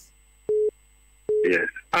works. Yes.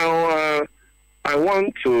 I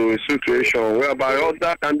want to a situation whereby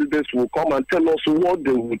other candidates will come and tell us what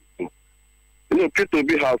they would do. You know, Peter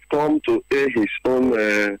Obi has come to air his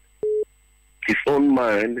own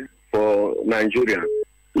mind for Nigeria.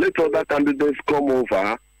 Let other candidates come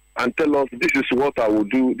over and tell us this is what I will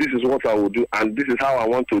do, this is what I will do, and this is how I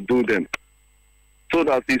want to do them. So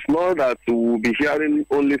that it's not that we will be hearing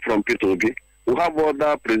only from Peter Obi. We have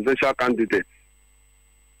other presidential candidates.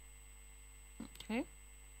 Okay.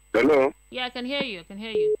 Hello? Yeah, I can hear you.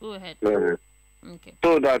 Go ahead. Okay.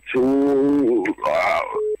 So that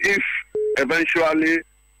if eventually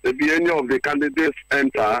any of the candidates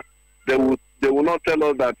enter, they will not tell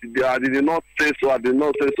us that I did not say so, I did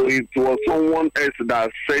not say so. It was someone else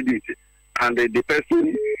that said it, and the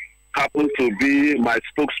person happened to be my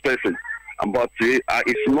spokesperson. But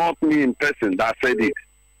it's not me in person that said it.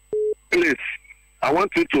 Please, I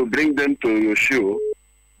want you to bring them to your show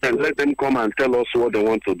and let them come and tell us what they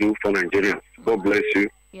want to do for Nigerians. God bless you.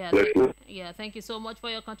 Thank you so much for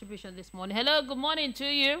your contribution this morning. Hello, good morning to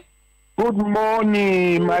you. Good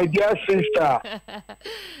morning, my dear sister.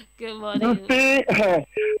 Good morning.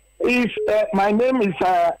 You see, my name is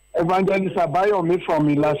Evangelist Abayomi from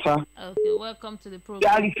Ilasa. Okay, welcome to the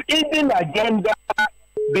program. There is hidden agenda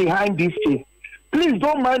behind this thing. Please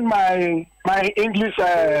don't mind my English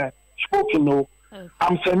spoken. No, okay.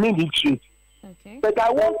 I'm semi-literate. Okay. But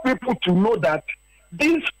I want people to know that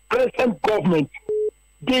this present government,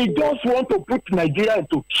 they just want to put Nigeria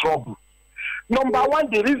into trouble. Number one,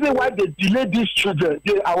 the reason why they delay these children,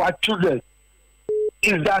 our children,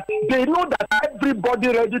 is that they know that everybody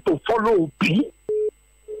ready to follow Obi.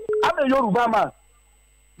 I'm a Yoruba man.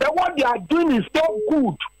 Then what they are doing is not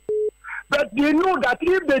good. But they know that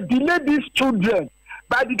if they delay these children,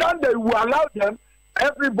 by the time they will allow them,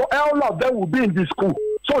 all of them will be in the school.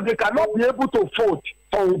 So they cannot be able to vote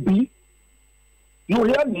for Obi. You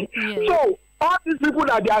hear me? Yeah. So all these people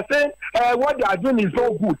that they are saying what they are doing is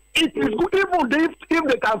so good. It is good even if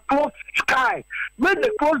they can close sky. When they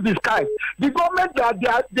close the sky, the government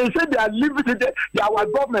they say they are living our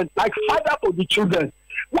government like father to the children.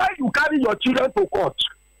 Why you carry your children to court?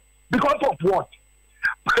 Because of what?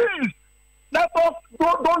 Please,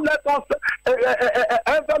 don't let us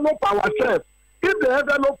envelope ourselves. If they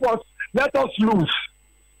envelope us, let us lose.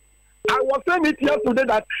 I was saying it yesterday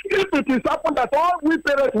that if it is happened that all we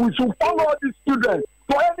parents we should follow these children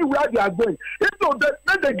to anywhere they are going. If so,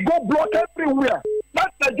 then they go block everywhere.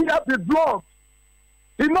 Let Nigeria be blocked.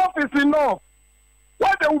 Enough is enough.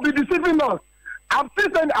 Why they will be deceiving us? I'm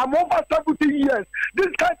over 70 years. This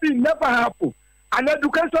kind of thing never happened. And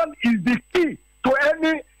education is the key to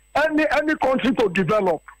any country to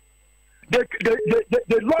develop.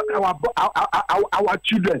 They lock our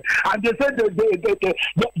children, and they say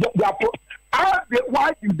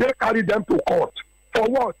why do they carry them to court? For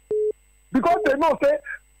what? Because they know say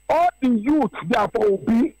all the youth they are for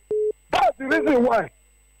Obi. That's the reason why.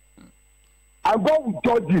 I'm going to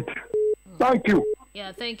judge it. Thank you.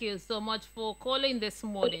 Yeah, thank you so much for calling this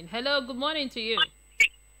morning. Hello, good morning to you.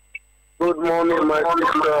 Good morning, my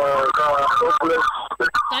sister.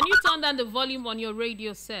 Can you turn down the volume on your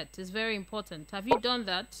radio set? It's very important. Have you done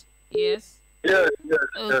that? Yes? Yes.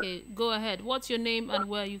 Okay, go ahead. What's your name and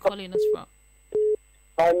where are you calling us from?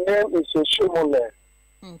 My name is Oshimole.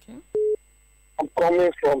 Okay. I'm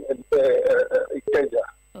coming from Ikeja.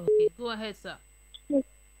 Okay, go ahead, sir. See,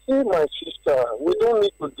 my sister, we don't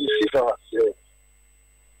need to deceive ourselves.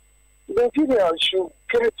 Nigeria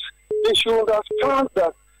they should understand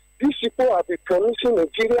that these people have been promising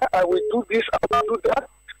Nigeria, I will do this, I will do that.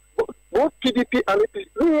 Both PDP and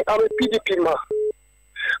APC, I'm a PDP man.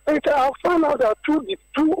 But I found out that through the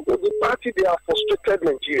party, they have frustrated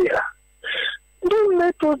Nigeria. Don't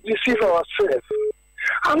let us deceive ourselves.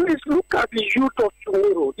 And let's look at the youth of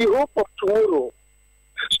tomorrow, the hope of tomorrow.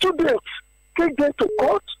 Students, take them to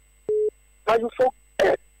court, and you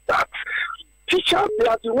forget that teachers, they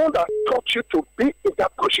are the ones that taught you to be in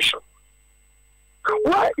that position.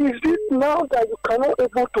 Why is it now that you cannot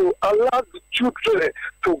able to allow the children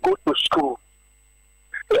to go to school?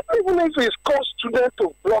 Even if it's caused students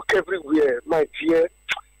to block everywhere, my dear,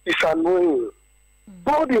 it's annoying.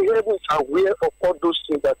 God in heaven is aware of all those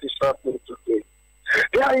things that is happening today.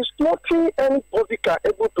 There is nothing anybody can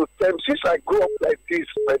able to tell me. Since I grew up like this,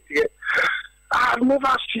 my dear, I have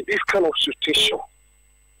never seen this kind of situation.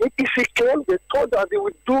 If he came, they thought that they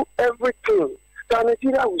would do everything. That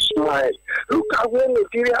Nigeria will smile. Look at where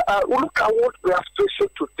Nigeria are. Look at what we are facing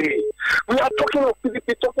today. We are talking of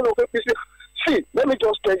PDP, talking of APC. See, let me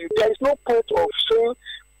just tell you, there is no point of saying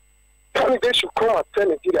candidates should come and tell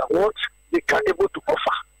Nigeria what they can able to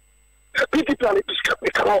offer. PDP and APC, they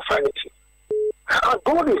cannot offer anything. And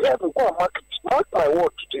God in heaven, go and mark my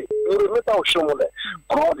word today. You remember Oshomole.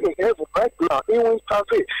 God in heaven, right now, he will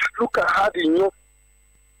intervene. Look at how the new.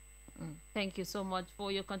 Thank you so much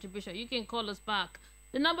for your contribution. You can call us back.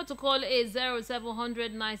 The number to call is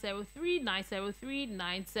 0700 903 903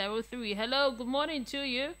 903. Hello, good morning to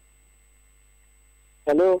you.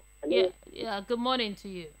 Hello. Yeah, good morning to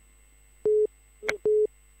you.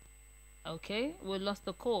 Okay, we lost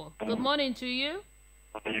the call. Good morning to you.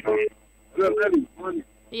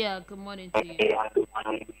 Yeah, good morning to you.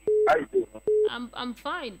 I'm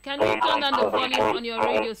fine. Can you turn down the volume on your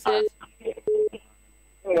radio set?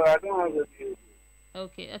 I don't have it.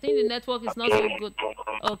 Okay, I think the network is not so good.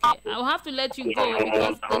 Okay, I'll have to let you go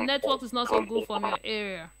because the network is not so good from your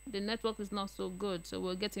area. The network is not so good, so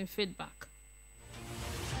we're getting feedback.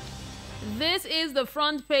 This is the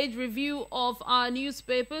front page review of our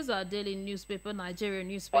newspapers, our daily newspaper, Nigerian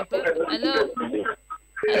newspaper. Hello.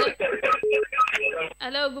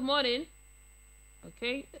 Hello, good morning.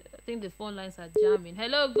 Okay, I think the phone lines are jamming.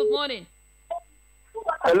 Hello, good morning.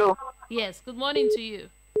 Hello. Yes, good morning to you.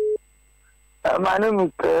 My name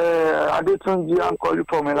is Adetunji. I'm calling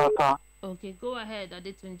from Elata. Okay, go ahead,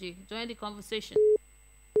 Adetunji. Join the conversation.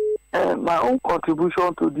 My own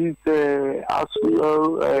contribution to this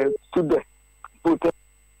student protest.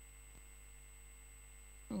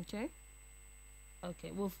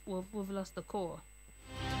 Okay, we've lost the call.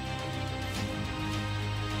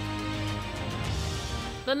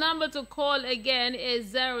 The number to call again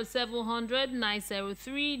is 0700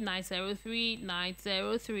 903 903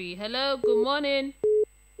 903. Hello, good morning.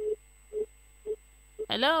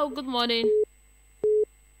 Hello, good morning.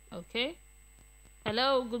 Okay.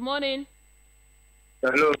 Hello, good morning.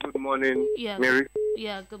 Hello, good morning, Mary.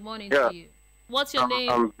 Yeah, good morning to you. What's your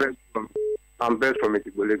name? I'm Ben from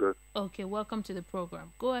Etigbo, Lagos. Okay, welcome to the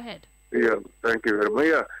program. Go ahead. Yeah, thank you very much.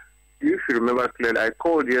 Yeah, if you remember clearly, I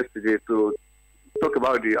called yesterday to talk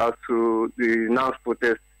about the announced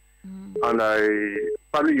protest, and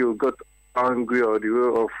probably you got angry or the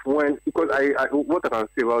way of when, because what I can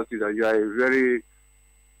say about you is that you are a very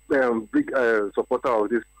big supporter of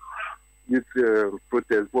this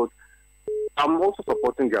protest, but I'm also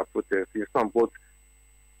supporting their protest, yes, but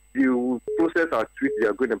the process at which they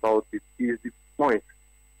are going about it is the point.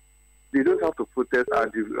 They don't have to protest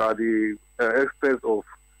at the expense of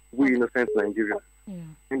we innocent Nigerians. You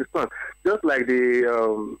understand? Just like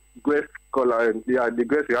the guest caller, the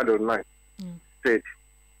guest we had online said,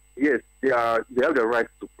 yes, they have the right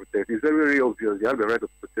to protest. It's very, very obvious they have the right to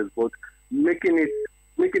protest, but making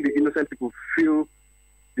the innocent people feel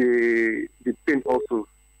the pain also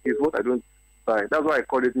is what I don't buy. That's why I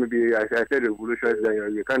call it, maybe I said revolution,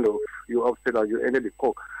 that you upset and you ended the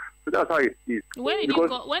call. So that's how it is. When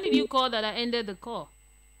did you call that I ended the call?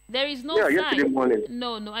 There is no sign. Yesterday morning.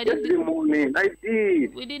 No, I didn't. Yesterday morning, I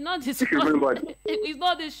did. We did not discuss. It's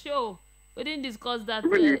not this show. We didn't discuss that.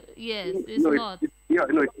 Really? Yes, it's not.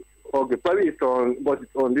 Okay, probably it's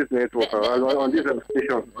on this network, on this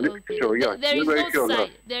station, on this show. Yeah, there is no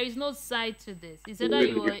side. There is no side to this. It's either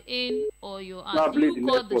you are in or you are. You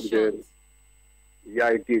called the shots. Yeah,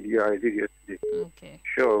 I did yesterday. Okay.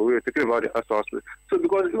 Sure, we were talking about the hospital. So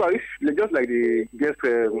because if just like the guest,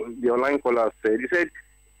 the online caller said, he said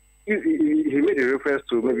he made a reference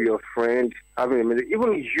to maybe your friend having a minute.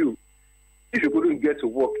 Even you, if you couldn't get to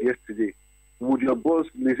work yesterday, would your boss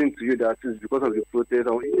listen to you that is because of the protest?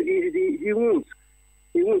 Or he won't.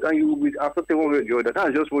 He won't, and you will be affected one way or the other.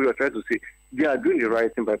 That's just what you're trying to say. They are doing the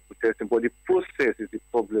right thing by protesting, but the process is the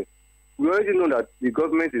problem. We already know that the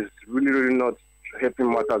government is really, really not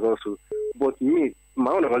helping matters also. But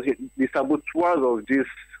my own understanding, the saboteurs of this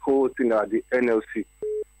whole thing are the NLC.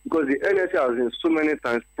 Because the NLC has been so many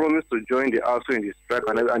times promised to join the ASO in the strike,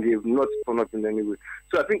 and they have not turned up in any way.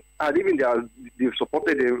 So I think, and even they've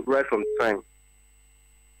supported them right from time.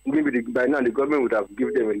 Maybe by now the government would have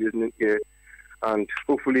given them a listening ear, and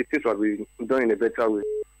hopefully things will be done in a better way.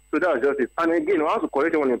 So that was just it. And again, I want to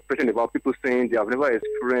correct one impression about people saying they have never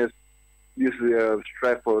experienced this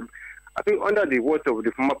strike for. I think under the watch of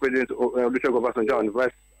the former president, Richard Obasanjo, and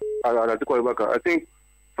Vice Atiku Abubakar, I think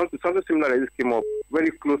something similar like this came up very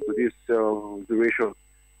close to this duration.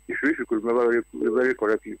 If you could remember very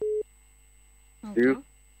correctly. Okay.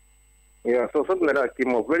 Yeah, so something like that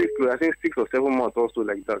came up very close. I think 6 or 7 months also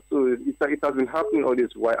like that. So it has been happening all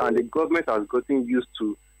this while, and the government has gotten used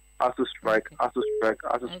to ASU strike. That's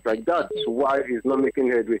why it's not making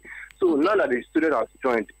headway. So now that the students have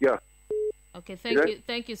joined, Okay,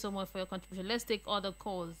 thank you so much for your contribution. Let's take other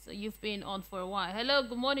calls. You've been on for a while. Hello,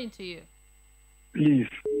 good morning to you. Please,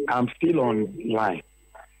 I'm still online.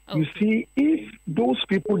 Okay. You see, if those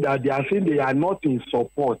people that they are saying they are not in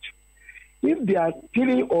support, if there are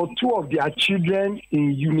 3 or 2 of their children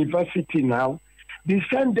in university now, they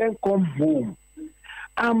send them come home.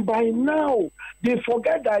 And by now, they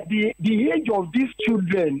forget that the age of these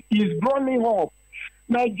children is running up.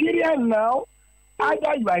 Nigeria now,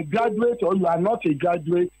 either you are a graduate or you are not a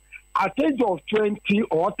graduate, at age of 20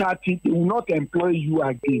 or 30, they will not employ you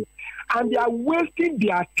again. And they are wasting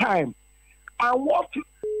their time. And what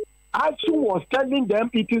ASU was telling them,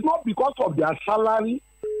 it is not because of their salary,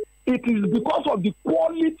 it is because of the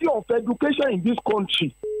quality of education in this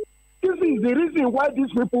country. This is the reason why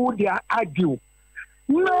these people, they are arguing.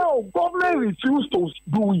 Now, government refuse to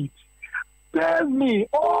do it. Tell me,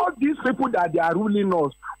 all these people that they are ruling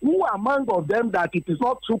us, who among of them that it is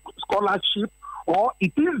not through scholarship or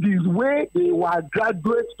it is this way they were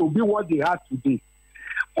graduates to be what they are today?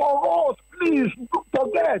 For us, please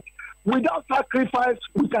forget. Without sacrifice,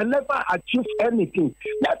 we can never achieve anything.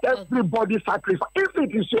 Let everybody sacrifice. If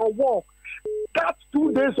it is your work, that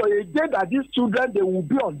 2 days or a day that these children they will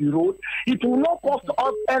be on the road, it will not cost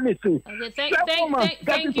us anything. Okay,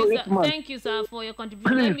 thank you, sir, for your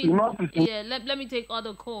contribution. Please, let me take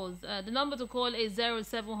other calls. The number to call is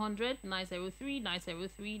 0700 903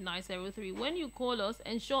 903 903. When you call us,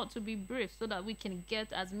 ensure to be brief so that we can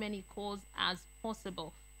get as many calls as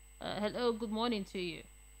possible. Hello, good morning to you.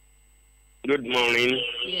 Good morning.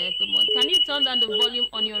 Yeah, good morning. Can you turn down the volume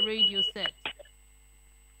on your radio set?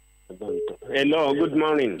 Hello, good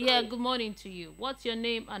morning. Yeah, good morning to you. What's your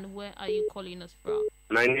name and where are you calling us from?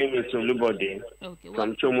 My name is Olubode. Okay,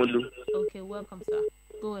 from Chomolu. Okay, welcome, sir.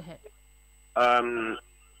 Go ahead.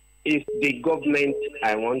 It's the government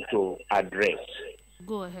I want to address.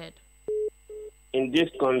 Go ahead. In this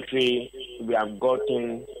country, we have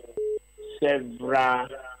gotten several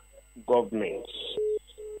governments.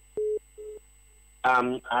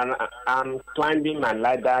 And I'm climbing my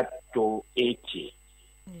ladder to 80.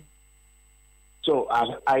 So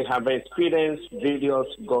I have experienced various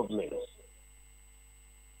governments.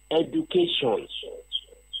 Education.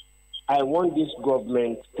 I want this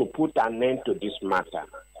government to put an end to this matter.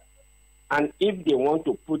 And if they want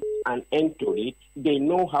to put an end to it, they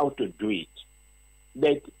know how to do it.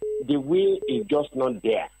 But the will is just not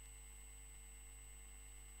there.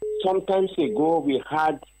 Sometimes ago, we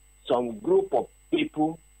had some group of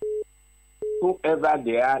people, whoever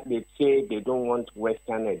they are, they say they don't want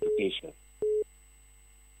Western education.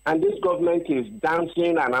 And this government is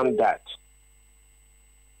dancing around that.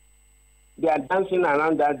 They are dancing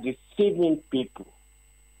around that, deceiving people.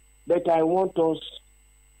 But I want us,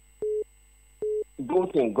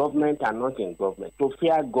 both in government and not in government, to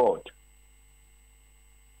fear God.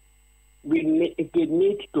 They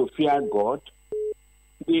need to fear God.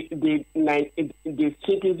 The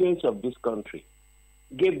citizens of this country,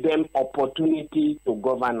 give them opportunity to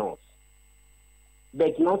govern us,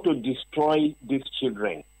 but not to destroy these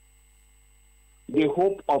children. The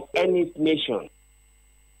hope of any nation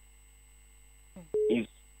is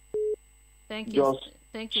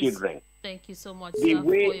children. Thank you so much, sir,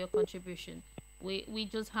 for your contribution. We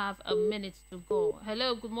just have a minute to go.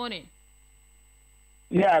 Hello, good morning.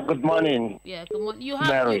 Yeah, good morning. Yeah, good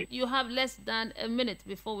morning. You have less than a minute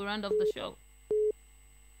before we round off the show.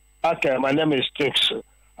 Okay, my name is Tix.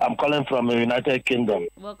 I'm calling from the United Kingdom.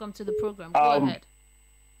 Welcome to the program. Go ahead.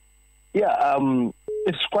 Yeah,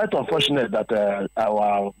 it's quite unfortunate that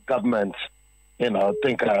our government,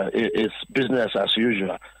 think it's business as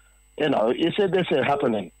usual. You see this is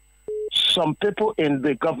happening. Some people in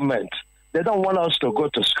the government, they don't want us to go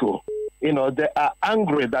to school. They are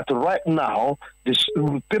angry that right now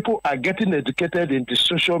people are getting educated in the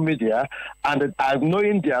social media and are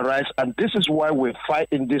knowing their rights, and this is why we fight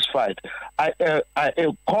in this fight. I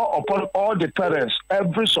call upon all the parents,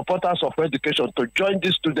 every supporters of education, to join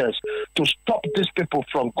these students to stop these people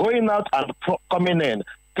from going out and coming in.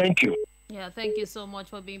 Thank you. Yeah, thank you so much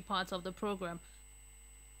for being part of the program.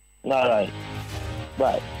 All right.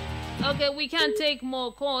 Bye. Okay, we can't take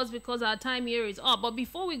more calls because our time here is up. But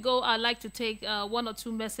before we go, I'd like to take 1 or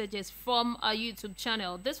 2 messages from our YouTube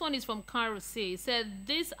channel. This one is from Caro C. It said,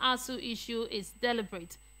 this ASU issue is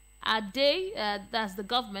deliberate. Are they, that's the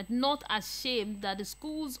government, not ashamed that the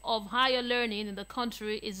schools of higher learning in the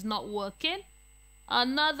country is not working?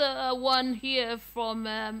 Another one here from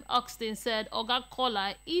Oxton said, Oga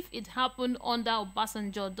Kola, if it happened under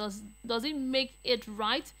Obasanjo, does it make it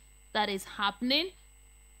right that it's happening?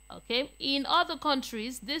 Okay, in other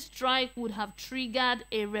countries, this strike would have triggered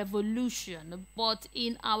a revolution, but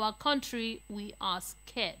in our country, we are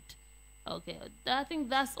scared. Okay, I think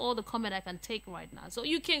that's all the comment I can take right now. So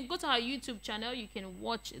you can go to our YouTube channel. You can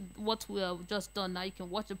watch what we have just done now. You can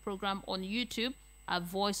watch the program on YouTube at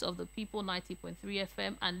Voice of the People 90.3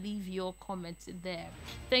 FM and leave your comments there.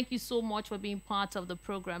 Thank you so much for being part of the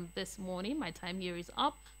program this morning. My time here is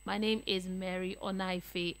up. My name is Mary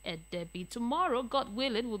Onaife Edebi. Tomorrow, God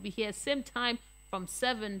willing, we'll be here same time from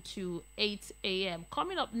 7 to 8 a.m.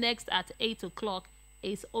 Coming up next at 8 o'clock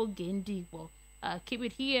is Ogendigbo. Keep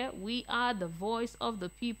it here. We are the Voice of the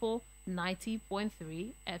People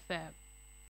 90.3 FM.